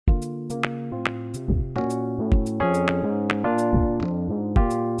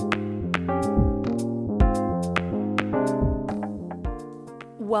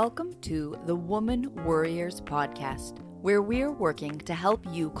Welcome to the Woman Warriors podcast, where we're working to help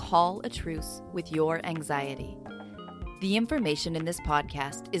you call a truce with your anxiety. The information in this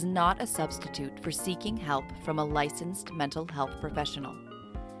podcast is not a substitute for seeking help from a licensed mental health professional.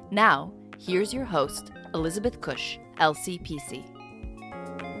 Now, here's your host, Elizabeth Cush, LCPC.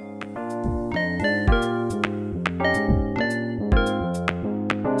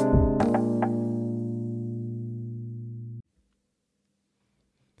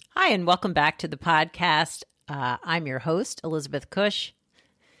 Hi, and welcome back to the podcast. I'm your host, Elizabeth Cush,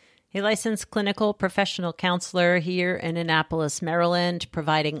 a licensed clinical professional counselor here in Annapolis, Maryland,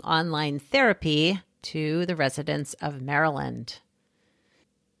 providing online therapy to the residents of Maryland.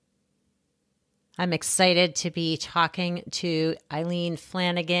 I'm excited to be talking to Eileen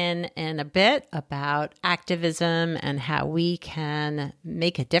Flanagan in a bit about activism and how we can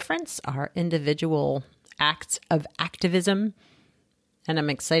make a difference, our individual acts of activism. And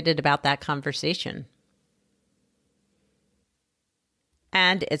I'm excited about that conversation.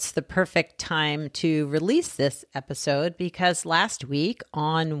 And it's the perfect time to release this episode because last week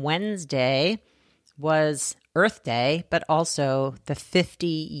on Wednesday was Earth Day, but also the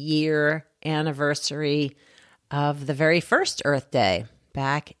 50-year anniversary of the very first Earth Day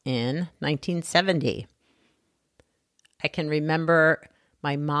back in 1970. I can remember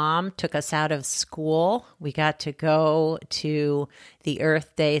my mom took us out of school. We got to go to the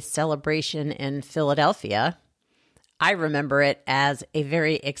Earth Day celebration in Philadelphia. I remember it as a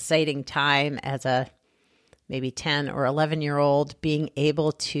very exciting time as a maybe 10 or 11-year-old, being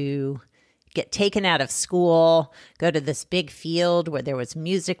able to get taken out of school, go to this big field where there was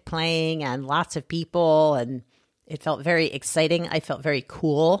music playing and lots of people, and it felt very exciting. I felt very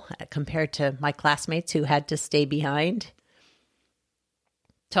cool compared to my classmates who had to stay behind.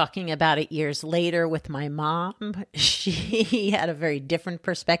 Talking about it years later with my mom, she had a very different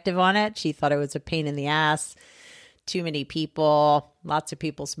perspective on it. She thought it was a pain in the ass, too many people, lots of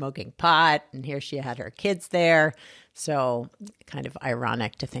people smoking pot, and here she had her kids there. So kind of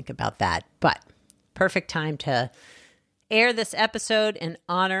ironic to think about that, but perfect time to air this episode in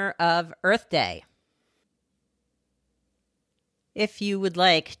honor of Earth Day. If you would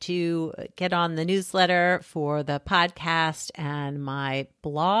like to get on the newsletter for the podcast and my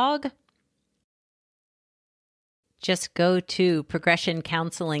blog, just go to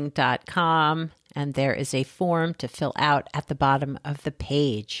progressioncounseling.com and there is a form to fill out at the bottom of the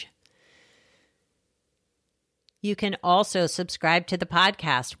page. You can also subscribe to the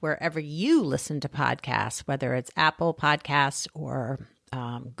podcast wherever you listen to podcasts, whether it's Apple Podcasts or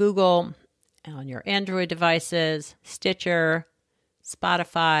Google on your Android devices, Stitcher,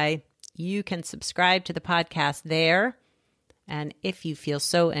 Spotify. You can subscribe to the podcast there. And if you feel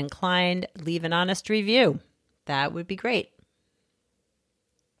so inclined, leave an honest review. That would be great.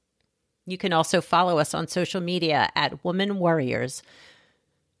 You can also follow us on social media at Woman Warriors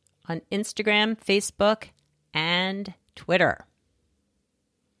on Instagram, Facebook, and Twitter.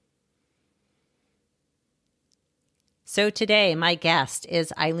 So today, my guest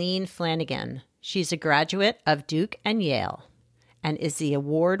is Eileen Flanagan. She's a graduate of Duke and Yale and is the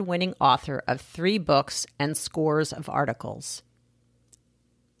award-winning author of 3 books and scores of articles.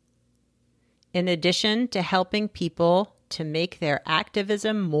 In addition to helping people to make their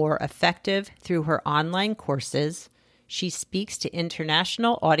activism more effective through her online courses, she speaks to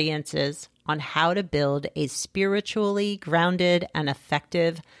international audiences on how to build a spiritually grounded and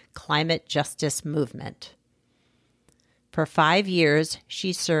effective climate justice movement. For 5 years,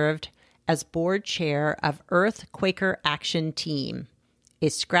 she served as board chair of Earth Quaker Action Team, a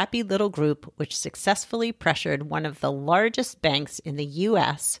scrappy little group which successfully pressured one of the largest banks in the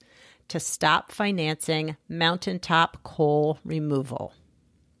U.S. to stop financing mountaintop coal removal.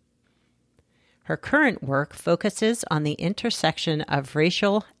 Her current work focuses on the intersection of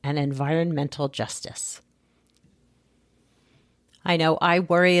racial and environmental justice. I know I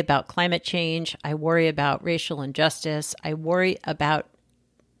worry about climate change. I worry about racial injustice. I worry about,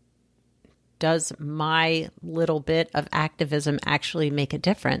 does my little bit of activism actually make a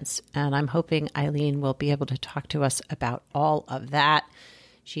difference? And I'm hoping Eileen will be able to talk to us about all of that.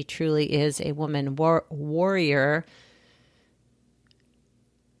 She truly is a woman warrior,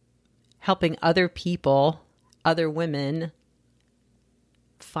 helping other people, other women,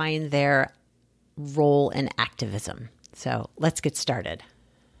 find their role in activism. So let's get started.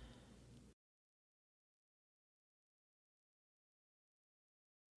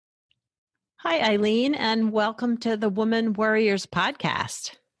 Hi, Eileen, and welcome to the Woman Warriors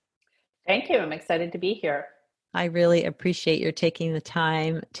podcast. Thank you. I'm excited to be here. I really appreciate your taking the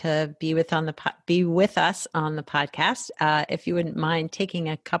time to be be with us on the podcast. If you wouldn't mind taking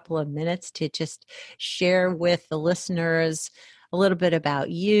a couple of minutes to just share with the listeners a little bit about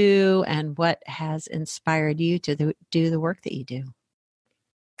you and what has inspired you to do the work that you do.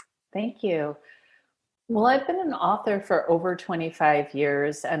 Thank you. Well, I've been an author for over 25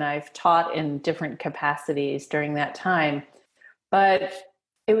 years, and I've taught in different capacities during that time. But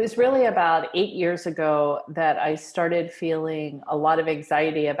it was really about 8 years ago that I started feeling a lot of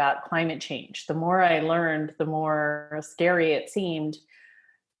anxiety about climate change. The more I learned, the more scary it seemed.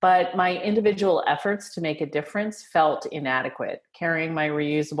 But my individual efforts to make a difference felt inadequate. Carrying my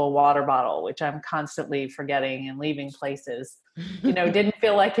reusable water bottle, which I'm constantly forgetting and leaving places, didn't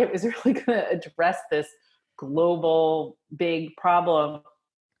feel like it was really going to address this global big problem.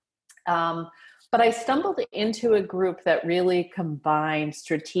 But I stumbled into a group that really combined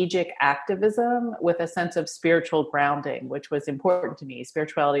strategic activism with a sense of spiritual grounding, which was important to me.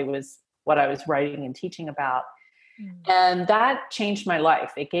 Spirituality was what I was writing and teaching about. And that changed my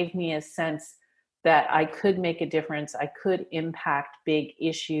life. It gave me a sense that I could make a difference. I could impact big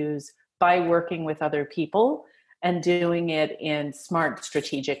issues by working with other people and doing it in smart,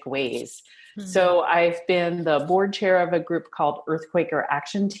 strategic ways. So I've been the board chair of a group called Earthquaker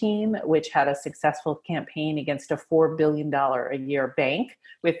Action Team, which had a successful campaign against a $4 billion a year bank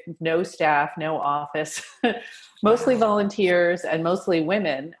with no staff, no office, mostly volunteers and mostly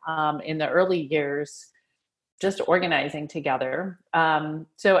women in the early years, just organizing together.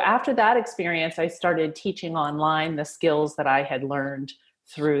 So after that experience, I started teaching online the skills that I had learned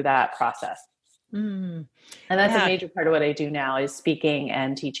through that process. And that's a major part of what I do now is speaking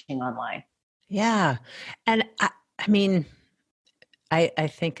and teaching online. Yeah. And I mean, I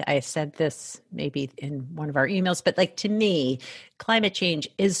think I said this maybe in one of our emails, but like to me, climate change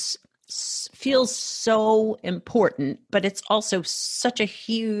feels so important, but it's also such a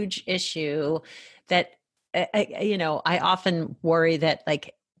huge issue that I often worry that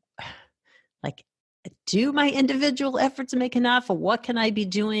like do my individual efforts make enough? Or what can I be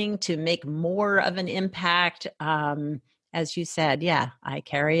doing to make more of an impact? As you said, I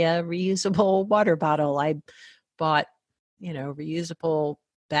carry a reusable water bottle. I bought, reusable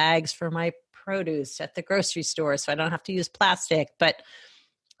bags for my produce at the grocery store so I don't have to use plastic. But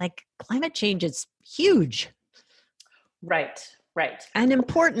like climate change is huge. Right. And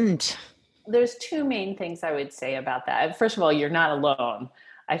important. There's two main things I would say about that. First of all, you're not alone.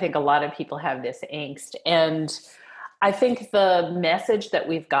 I think a lot of people have this angst. And I think the message that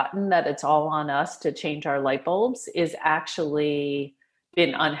we've gotten that it's all on us to change our light bulbs is actually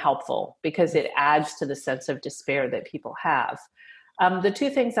been unhelpful because it adds to the sense of despair that people have. The two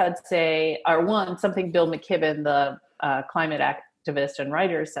things I'd say are one, something Bill McKibben, the climate activist and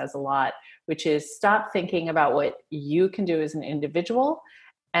writer, says a lot, which is stop thinking about what you can do as an individual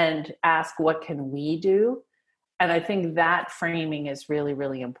and ask what can we do. And I think that framing is really,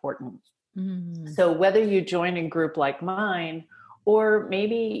 really important. So whether you join a group like mine, or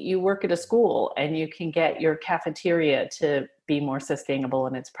maybe you work at a school and you can get your cafeteria to be more sustainable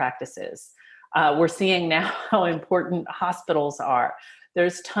in its practices. We're seeing now how important hospitals are.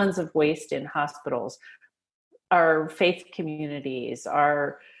 There's tons of waste in hospitals. Our faith communities,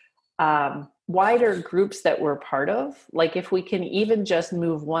 our wider groups that we're part of, like if we can even just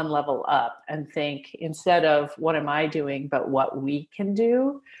move one level up and think instead of what am I doing, but what we can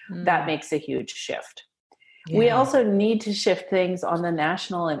do, that makes a huge shift. Yeah. We also need to shift things on the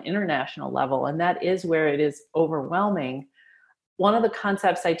national and international level, and that is where it is overwhelming. One of the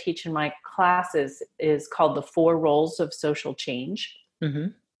concepts I teach in my classes is called the 4 roles of social change.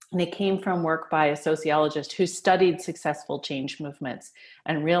 And it came from work by a sociologist who studied successful change movements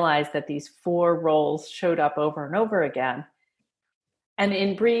and realized that these 4 roles showed up over and over again. And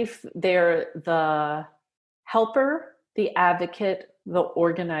in brief, they're the helper, the advocate, the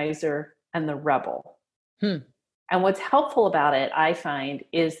organizer, and the rebel. And what's helpful about it, I find,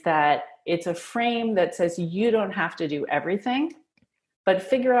 is that it's a frame that says you don't have to do everything, but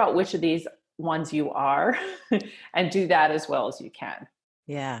figure out which of these ones you are and do that as well as you can.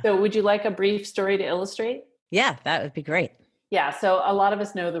 Yeah. So would you like a brief story to illustrate? Yeah, that would be great. Yeah. So a lot of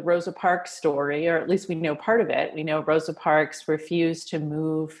us know the Rosa Parks story, or at least we know part of it. We know Rosa Parks refused to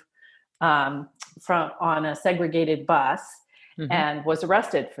move on a segregated bus and was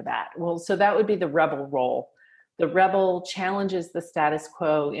arrested for that. Well, so that would be the rebel role. The rebel challenges the status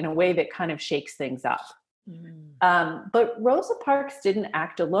quo in a way that kind of shakes things up. But Rosa Parks didn't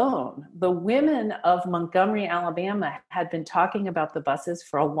act alone. The women of Montgomery, Alabama had been talking about the buses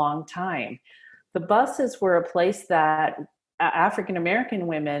for a long time. The buses were a place that African-American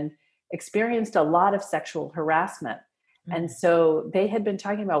women experienced a lot of sexual harassment. And so they had been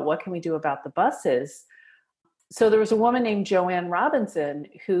talking about, what can we do about the buses? So there was a woman named Joanne Robinson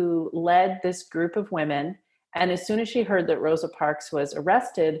who led this group of women. And as soon as she heard that Rosa Parks was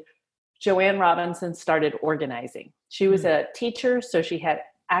arrested, Joanne Robinson started organizing. She was a teacher, so she had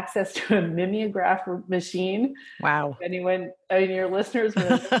access to a mimeograph machine. Wow. If anyone, your listeners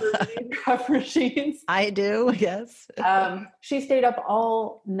remember mimeograph machines? I do, yes. She stayed up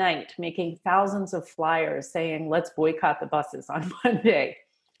all night making thousands of flyers saying, let's boycott the buses on Monday.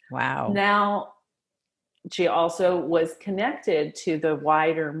 Wow. Now, she also was connected to the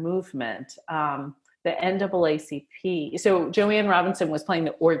wider movement, the NAACP. So Joanne Robinson was playing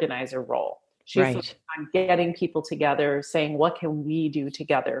the organizer role. She was focused on getting people together, saying, what can we do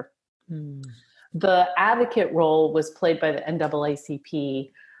together? The advocate role was played by the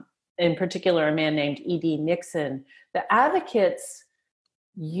NAACP, in particular, a man named E.D. Nixon. The advocates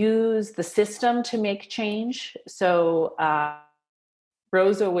use the system to make change. So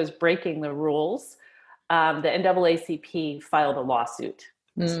Rosa was breaking the rules. The NAACP filed a lawsuit.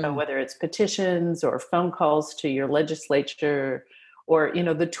 So whether it's petitions or phone calls to your legislature, or,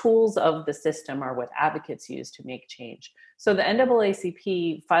 the tools of the system are what advocates use to make change. So the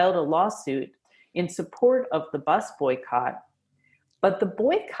NAACP filed a lawsuit in support of the bus boycott, but the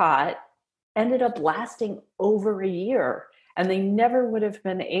boycott ended up lasting over a year, and they never would have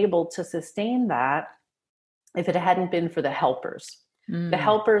been able to sustain that if it hadn't been for the helpers. The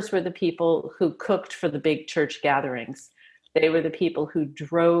helpers were the people who cooked for the big church gatherings. They were the people who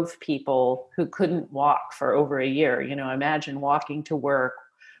drove people who couldn't walk for over a year. Imagine walking to work,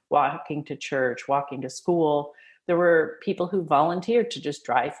 walking to church, walking to school. There were people who volunteered to just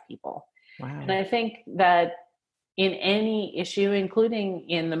drive people. Wow. And I think that in any issue, including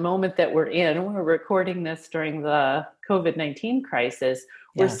in the moment that we're in, we're recording this during the COVID-19 crisis,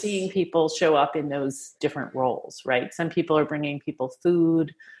 we're seeing people show up in those different roles, right? Some people are bringing people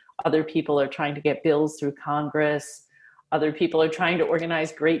food. Other people are trying to get bills through Congress. Other people are trying to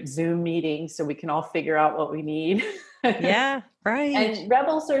organize great Zoom meetings so we can all figure out what we need. Yeah, right. And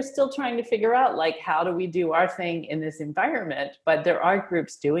rebels are still trying to figure out, how do we do our thing in this environment? But there are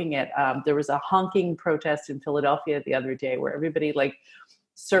groups doing it. There was a honking protest in Philadelphia the other day where everybody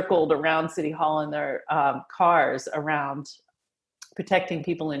circled around City Hall in their cars around protecting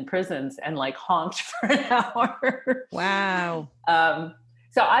people in prisons and honked for an hour. Wow.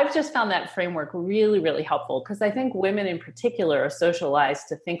 So I've just found that framework really, really helpful, because I think women in particular are socialized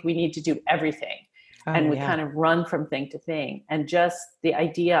to think we need to do everything. And we kind of run from thing to thing. And just the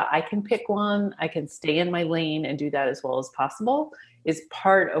idea, I can pick one, I can stay in my lane and do that as well as possible, is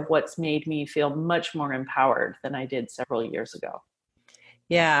part of what's made me feel much more empowered than I did several years ago.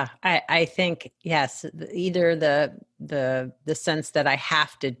 Yeah, I think, yes, either the sense that I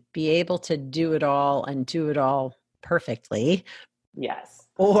have to be able to do it all and do it all perfectly. Yes.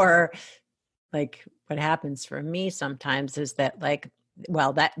 Or what happens for me sometimes is that that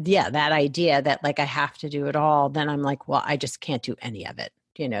idea that I have to do it all, then I'm well, I just can't do any of it.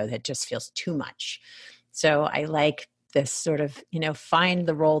 That just feels too much. So I like this sort of, find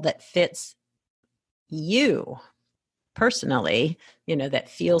the role that fits you personally, that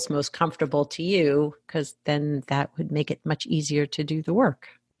feels most comfortable to you, because then that would make it much easier to do the work.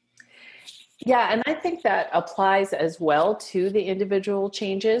 Yeah, and I think that applies as well to the individual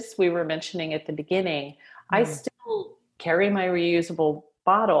changes we were mentioning at the beginning. I still carry my reusable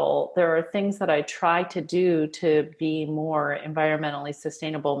bottle. There are things that I try to do to be more environmentally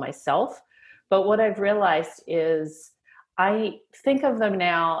sustainable myself. But what I've realized is I think of them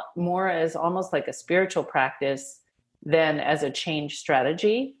now more as almost like a spiritual practice than as a change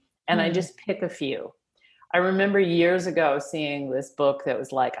strategy. And I just pick a few. I remember years ago seeing this book that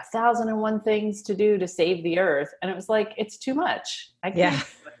was 1,001 things to do to save the earth. And it was it's too much. I can't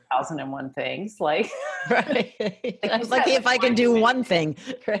do 1,001 things. Right. I'm lucky if I can do one thing.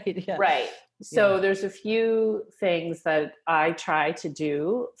 Right. Yeah. Right. So there's a few things that I try to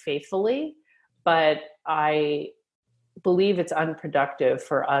do faithfully, but I believe it's unproductive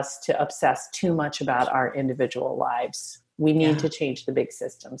for us to obsess too much about our individual lives. We need to change the big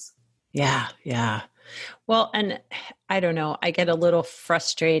systems. Yeah. Yeah. Well, and I don't know, I get a little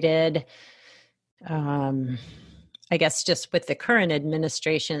frustrated, I guess, just with the current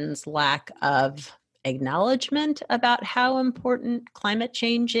administration's lack of acknowledgement about how important climate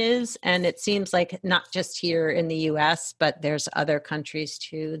change is. And it seems like not just here in the US, but there's other countries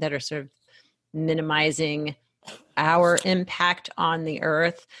too that are sort of minimizing our impact on the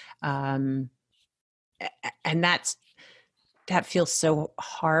earth. And that's that feels so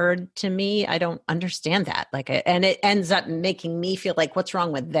hard to me. I don't understand that. And it ends up making me feel like, what's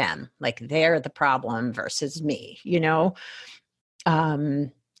wrong with them? Like they're the problem versus me,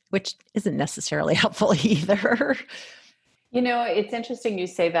 which isn't necessarily helpful either. It's interesting you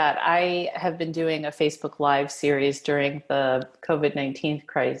say that. I have been doing a Facebook Live series during the COVID-19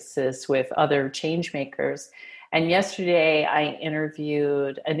 crisis with other change makers. And yesterday I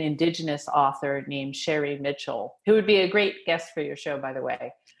interviewed an Indigenous author named Sherry Mitchell, who would be a great guest for your show, by the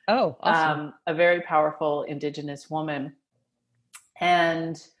way. Oh, awesome. A very powerful Indigenous woman.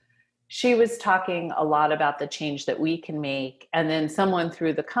 And she was talking a lot about the change that we can make. And then someone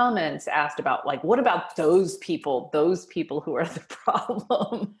through the comments asked about, like, what about those people who are the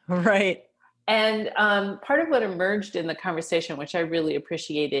problem? Right. And part of what emerged in the conversation, which I really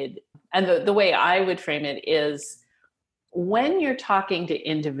appreciated, and the way I would frame it is, when you're talking to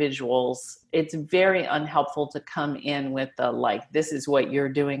individuals, it's very unhelpful to come in with the, like, this is what you're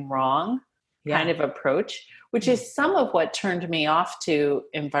doing wrong kind of approach, which is some of what turned me off to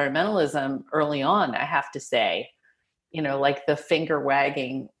environmentalism early on, I have to say, like the finger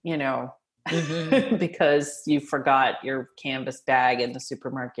wagging, because you forgot your canvas bag in the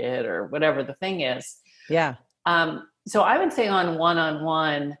supermarket or whatever the thing is. Yeah. So I would say on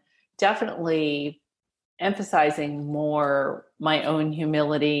one-on-one, definitely emphasizing more my own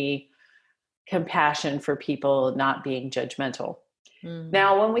humility, compassion for people, not being judgmental.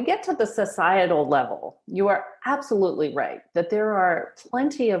 Now, when we get to the societal level, you are absolutely right that there are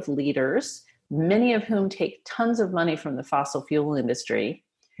plenty of leaders, many of whom take tons of money from the fossil fuel industry,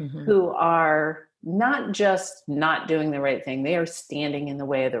 who are not just not doing the right thing, they are standing in the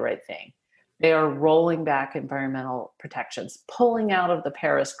way of the right thing. They are rolling back environmental protections. Pulling out of the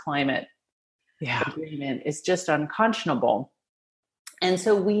Paris Climate Agreement is just unconscionable. And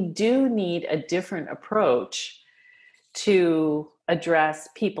so we do need a different approach to address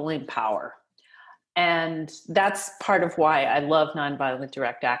people in power. And that's part of why I love nonviolent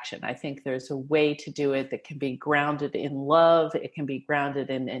direct action. I think there's a way to do it that can be grounded in love, it can be grounded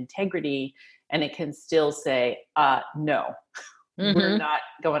in integrity, and it can still say, no, we're not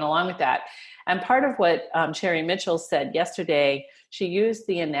going along with that. And part of what Sherry Mitchell said yesterday, she used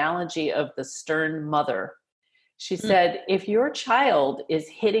the analogy of the stern mother. She said, if your child is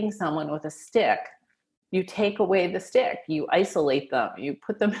hitting someone with a stick, you take away the stick, you isolate them, you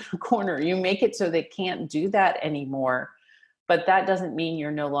put them in a corner, you make it so they can't do that anymore. But that doesn't mean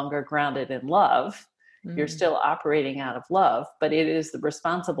you're no longer grounded in love. You're still operating out of love, but it is the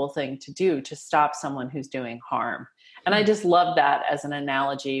responsible thing to do to stop someone who's doing harm. And I just love that as an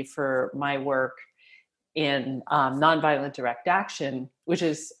analogy for my work in nonviolent direct action, which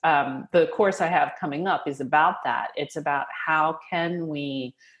is the course I have coming up is about that. It's about how can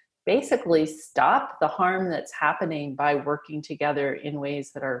we basically stop the harm that's happening by working together in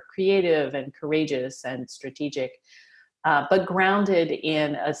ways that are creative and courageous and strategic, but grounded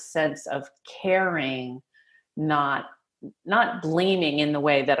in a sense of caring, not blaming in the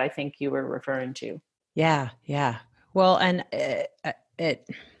way that I think you were referring to. Yeah. Well, and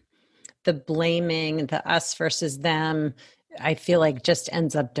the blaming, the us versus them, I feel like just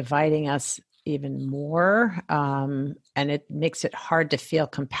ends up dividing us even more. And it makes it hard to feel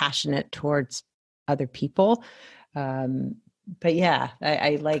compassionate towards other people. But yeah,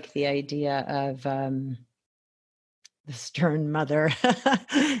 I like the idea of the stern mother.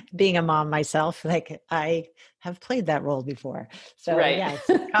 Being a mom myself, like I have played that role before. So yes,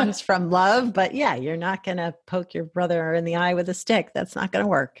 it comes from love, but yeah, you're not going to poke your brother in the eye with a stick. That's not going to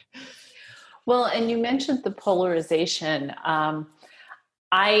work. Well, and you mentioned the polarization.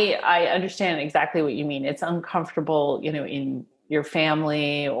 I understand exactly what you mean. It's uncomfortable, in your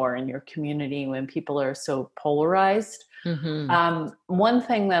family or in your community when people are so polarized. One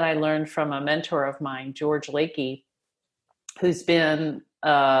thing that I learned from a mentor of mine, George Lakey, who's been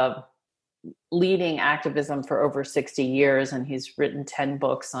leading activism for over 60 years, and he's written 10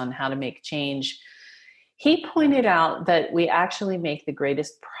 books on how to make change. He pointed out that we actually make the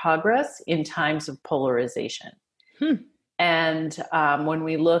greatest progress in times of polarization. And when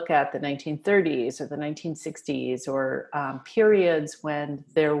we look at the 1930s or the 1960s or periods when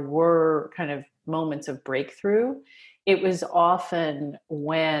there were kind of moments of breakthrough, it was often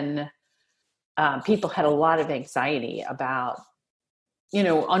when people had a lot of anxiety about,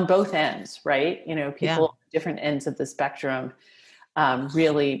 on both ends, right? People at different ends of the spectrum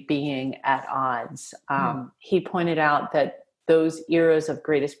really being at odds. He pointed out that those eras of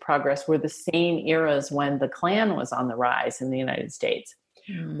greatest progress were the same eras when the Klan was on the rise in the United States,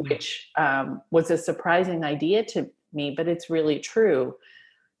 which was a surprising idea to me, but it's really true.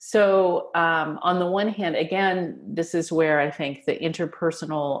 So, on the one hand, again, this is where I think the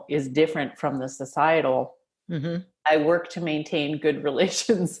interpersonal is different from the societal. Mm-hmm. I work to maintain good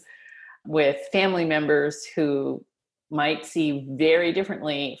relations with family members who might see very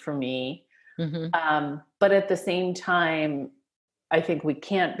differently from me. Mm-hmm. But at the same time, I think we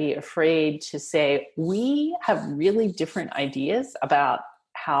can't be afraid to say we have really different ideas about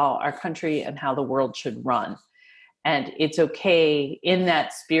how our country and how the world should run. And it's okay in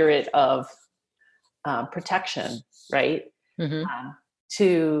that spirit of protection, right? Mm-hmm.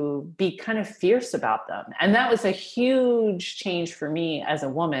 To be kind of fierce about them. And that was a huge change for me as a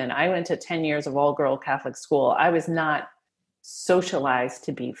woman. I went to 10 years of all-girl Catholic school. I was not socialized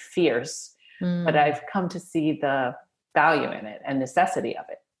to be fierce, but I've come to see the value in it and necessity of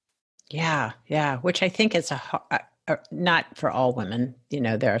it. Yeah, yeah, which I think is not for all women.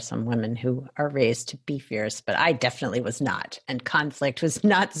 There are some women who are raised to be fierce, but I definitely was not. And conflict was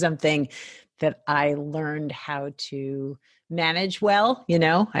not something that I learned how to manage well.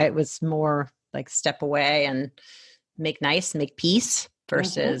 It was more like step away and make peace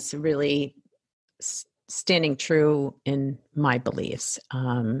versus really standing true in my beliefs.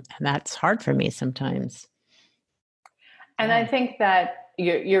 And that's hard for me sometimes. And I think that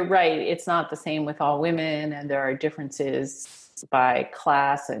you're right. It's not the same with all women, and there are differences by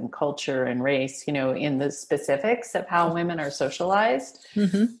class and culture and race, in the specifics of how women are socialized.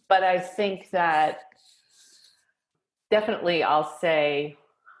 Mm-hmm. But I think that definitely, I'll say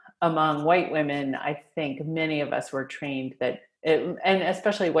among white women, I think many of us were trained that, and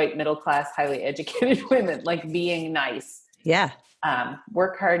especially white middle class, highly educated women, like being nice. Yeah.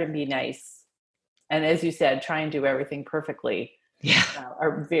 Work hard and be nice. And as you said, try and do everything perfectly. Yeah.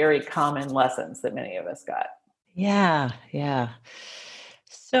 Are very common lessons that many of us got. Yeah. Yeah.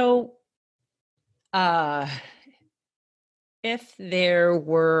 So, if there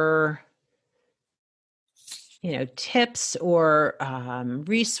were, tips or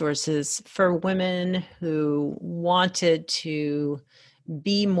resources for women who wanted to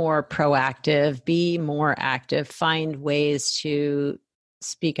be more proactive, be more active, find ways to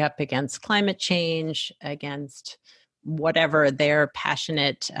speak up against climate change, against whatever their passion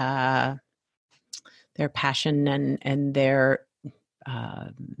and their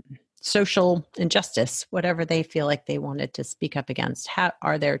social injustice, whatever they feel like they wanted to speak up against.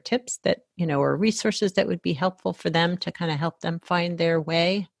 Are there tips that, or resources that would be helpful for them to kind of help them find their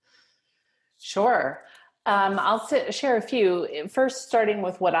way? Sure. I'll share a few. First, starting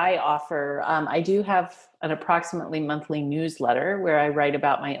with what I offer, I do have an approximately monthly newsletter where I write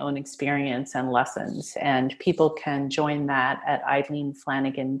about my own experience and lessons, and people can join that at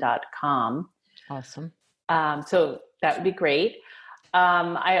eileenflanagan.com. Awesome. So that would be great.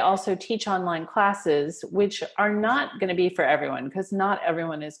 I also teach online classes, which are not going to be for everyone, because not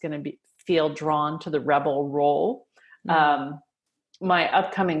everyone is going to feel drawn to the rebel role. Mm-hmm. My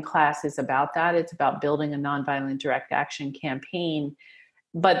upcoming class is about that. It's about building a nonviolent direct action campaign.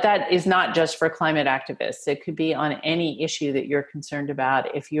 But that is not just for climate activists. It could be on any issue that you're concerned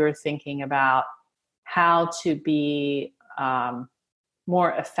about. If you're thinking about how to be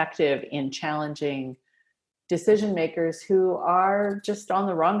more effective in challenging decision makers who are just on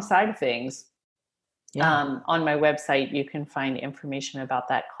the wrong side of things. Yeah. On my website, you can find information about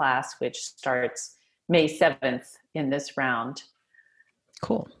that class, which starts May 7th in this round.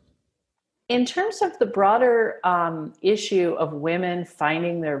 Cool. In terms of the broader issue of women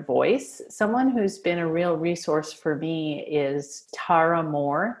finding their voice, someone who's been a real resource for me is Tara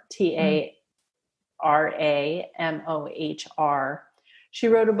Mohr, Taramohr. She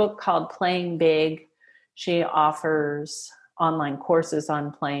wrote a book called Playing Big. She offers online courses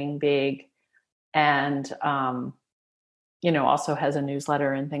on playing big, and also has a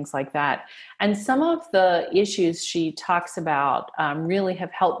newsletter and things like that. And some of the issues she talks about really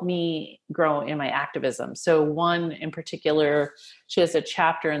have helped me grow in my activism. So one in particular, she has a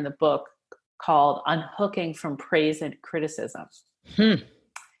chapter in the book called Unhooking from Praise and Criticism.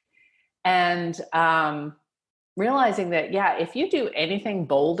 And realizing that, if you do anything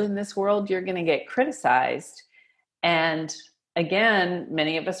bold in this world, you're going to get criticized. And again,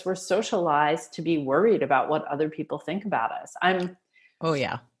 many of us were socialized to be worried about what other people think about us. I'm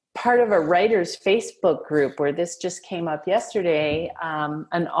part of a writers' Facebook group where this just came up yesterday.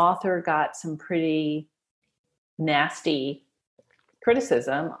 An author got some pretty nasty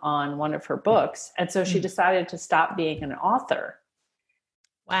criticism on one of her books. And so she decided to stop being an author.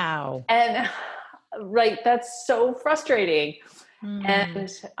 Wow. And right, that's so frustrating.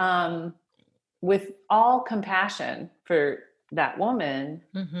 And with all compassion for that woman,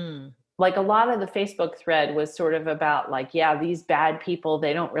 like a lot of the Facebook thread was sort of about like, yeah, these bad people,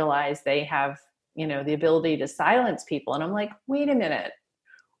 they don't realize they have, the ability to silence people. And I'm like, wait a minute,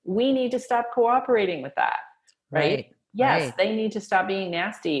 we need to stop cooperating with that. Right? Yes, right. they need to stop being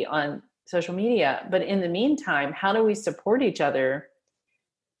nasty on social media. But in the meantime, how do we support each other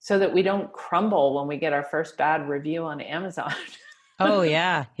so that we don't crumble when we get our first bad review on Amazon? Oh,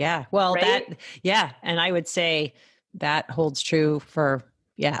 yeah. Yeah. Well, Right? and I would say that holds true for,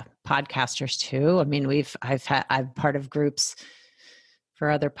 podcasters too. I mean, I'm part of groups for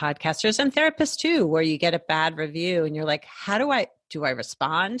other podcasters and therapists too, where you get a bad review and you're like, do I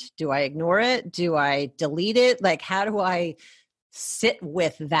respond? Do I ignore it? Do I delete it? Like, how do I sit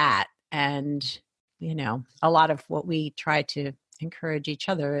with that? And, a lot of what we try to encourage each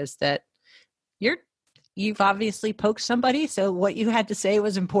other is that you've obviously poked somebody, so what you had to say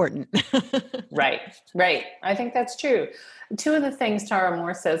was important. Right. I think that's true. Two of the things Tara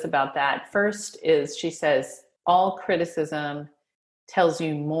Moore says about that, first is she says, all criticism tells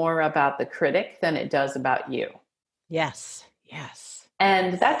you more about the critic than it does about you. Yes.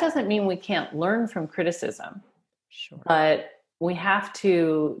 And that doesn't mean we can't learn from criticism. Sure. But we have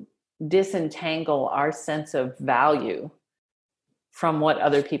to disentangle our sense of value from what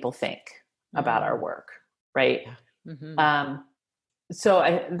other people think about our work, right? Yeah. Mm-hmm.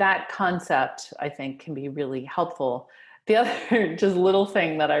 So that concept, I think, can be really helpful. The other just little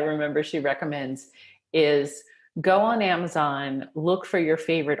thing that I remember she recommends is go on Amazon, look for your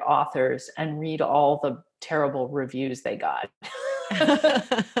favorite authors, and read all the terrible reviews they got.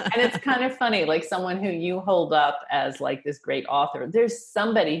 And it's kind of funny, like someone who you hold up as like this great author, there's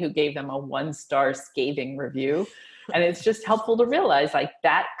somebody who gave them a 1-star scathing review. And it's just helpful to realize like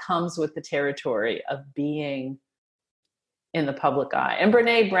that comes with the territory of being in the public eye. And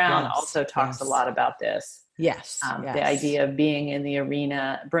Brene Brown also talks a lot about this. Yes. The idea of being in the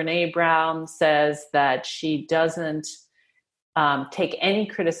arena. Brene Brown says that she doesn't take any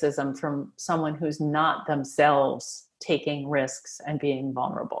criticism from someone who's not themselves taking risks and being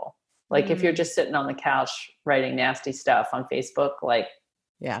vulnerable. Like if you're just sitting on the couch writing nasty stuff on Facebook, like,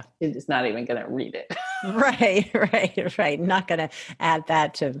 it's not even going to read it. Right. Not going to add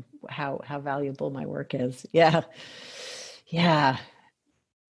that to how valuable my work is. Yeah.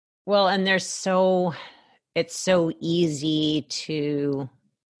 Well, and it's so easy to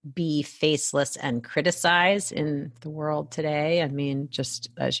be faceless and criticize in the world today. I mean,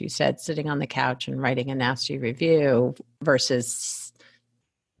 just as you said, sitting on the couch and writing a nasty review versus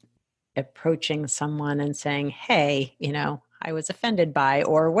approaching someone and saying, hey, I was offended by,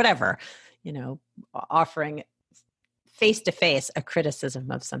 or whatever, offering face-to-face a criticism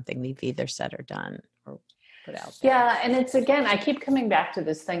of something they've either said or done or put out there. Yeah. And it's, again, I keep coming back to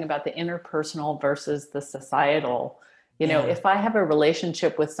this thing about the interpersonal versus the societal. If I have a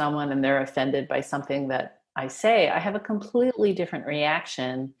relationship with someone and they're offended by something that I say, I have a completely different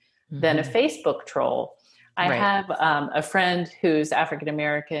reaction than a Facebook troll. I have a friend who's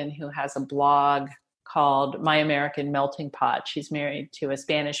African-American who has a blog called My American Melting Pot. She's married to a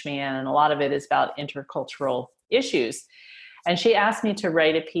Spanish man, and a lot of it is about intercultural issues. And she asked me to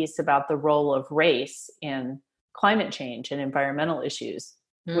write a piece about the role of race in climate change and environmental issues,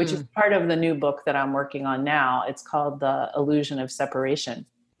 which is part of the new book that I'm working on now. It's called The Illusion of Separation.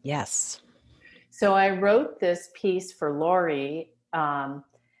 Yes. So I wrote this piece for Lori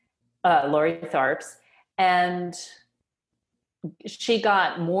Tharps, and she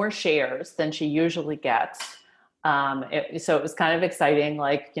got more shares than she usually gets. So it was kind of exciting.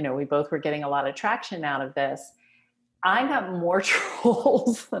 Like, we both were getting a lot of traction out of this. I got more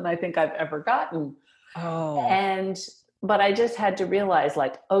trolls than I think I've ever gotten. Oh. But I just had to realize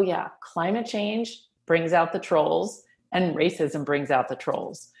like, oh yeah, climate change brings out the trolls and racism brings out the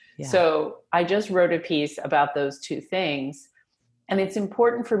trolls. Yeah. So I just wrote a piece about those two things. And it's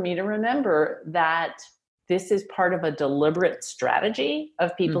important for me to remember that this is part of a deliberate strategy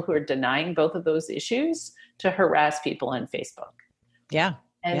of people who are denying both of those issues to harass people on Facebook. Yeah.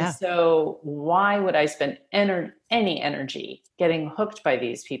 And so why would I spend any energy getting hooked by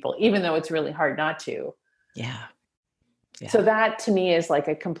these people, even though it's really hard not to? Yeah. So that to me is like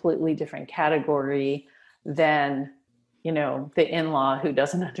a completely different category than, the in-law who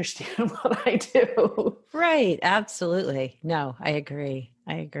doesn't understand what I do. Right. Absolutely. No, I agree.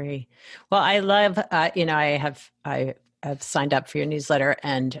 Well, I love, I have signed up for your newsletter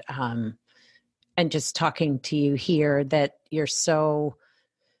and just talking to you here that you're so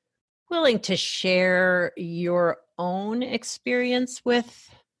willing to share your own experience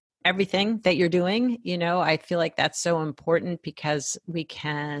with everything that you're doing. I feel like that's so important because we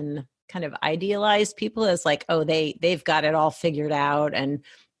can kind of idealize people as like, oh, they've got it all figured out and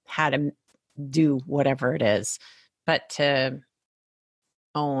how to do whatever it is, but to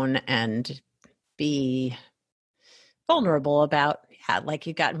own and be vulnerable about, like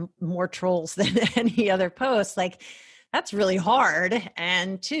you got more trolls than any other post. Like, that's really hard.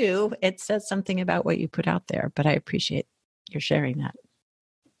 And two, it says something about what you put out there, but I appreciate your sharing that.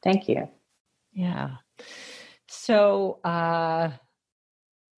 Thank you. Yeah. So, how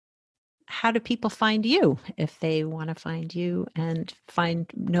do people find you if they want to find you and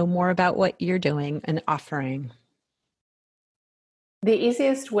know more about what you're doing and offering? The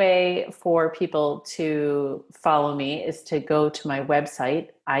easiest way for people to follow me is to go to my website,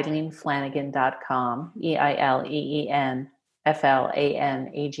 eileenflanagan.com,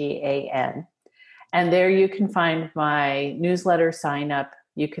 EILEENFLANAGAN. And there you can find my newsletter sign up.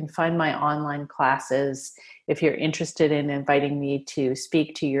 You can find my online classes. If you're interested in inviting me to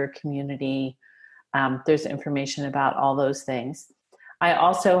speak to your community, there's information about all those things. I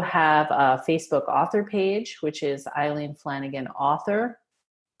also have a Facebook author page, which is Eileen Flanagan Author.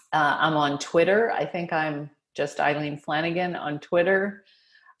 I'm on Twitter. I think I'm just Eileen Flanagan on Twitter.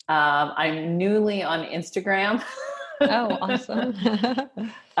 I'm newly on Instagram. Oh, awesome.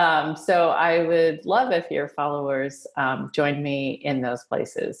 So I would love if your followers joined me in those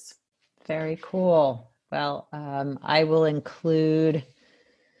places. Very cool. Well, I will include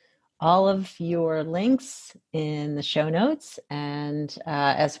all of your links in the show notes, and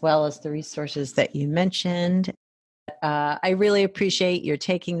as well as the resources that you mentioned. I really appreciate your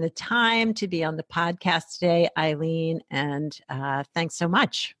taking the time to be on the podcast today, Eileen, and thanks so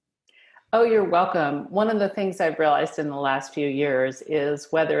much. Oh, you're welcome. One of the things I've realized in the last few years is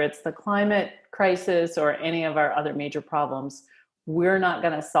whether it's the climate crisis or any of our other major problems, we're not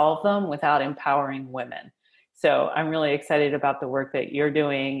going to solve them without empowering women. So I'm really excited about the work that you're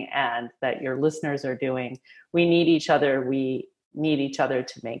doing and that your listeners are doing. We need each other. We need each other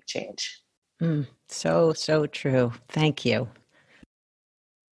to make change. So true. Thank you.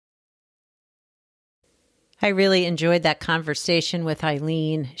 I really enjoyed that conversation with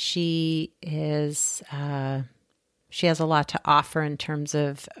Eileen. She has a lot to offer in terms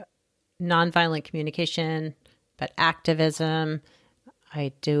of nonviolent communication, but activism.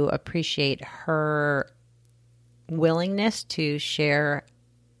 I do appreciate her willingness to share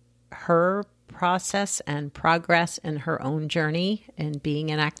her process and progress in her own journey in being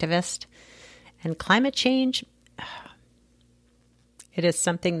an activist. And climate change, it is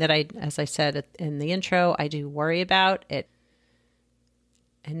something that as I said in the intro, I do worry about it.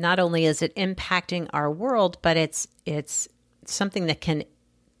 And not only is it impacting our world, but it's something that can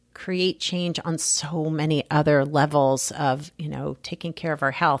create change on so many other levels of, taking care of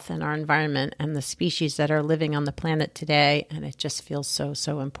our health and our environment and the species that are living on the planet today. And it just feels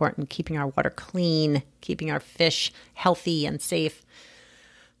so important, keeping our water clean, keeping our fish healthy and safe,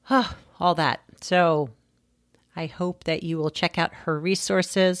 all that. So I hope that you will check out her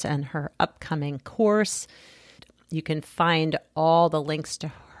resources and her upcoming course. You can find all the links to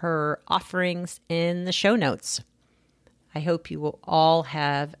her offerings in the show notes. I hope you will all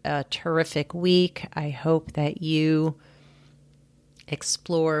have a terrific week. I hope that you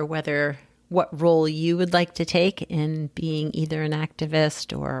explore what role you would like to take in being either an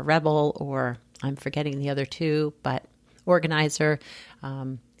activist or a rebel, or I'm forgetting the other two, but organizer.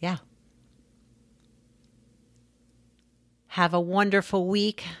 Yeah. Have a wonderful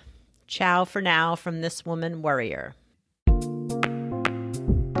week. Ciao for now from this woman warrior.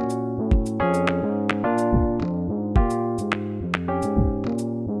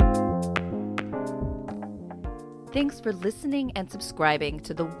 Thanks for listening and subscribing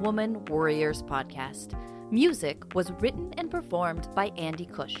to the Woman Warriors podcast. Music was written and performed by Andy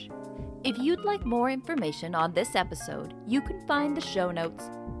Cush. If you'd like more information on this episode, you can find the show notes,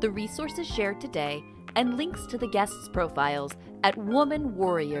 the resources shared today, and links to the guests' profiles at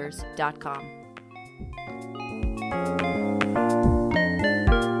womanwarriors.com.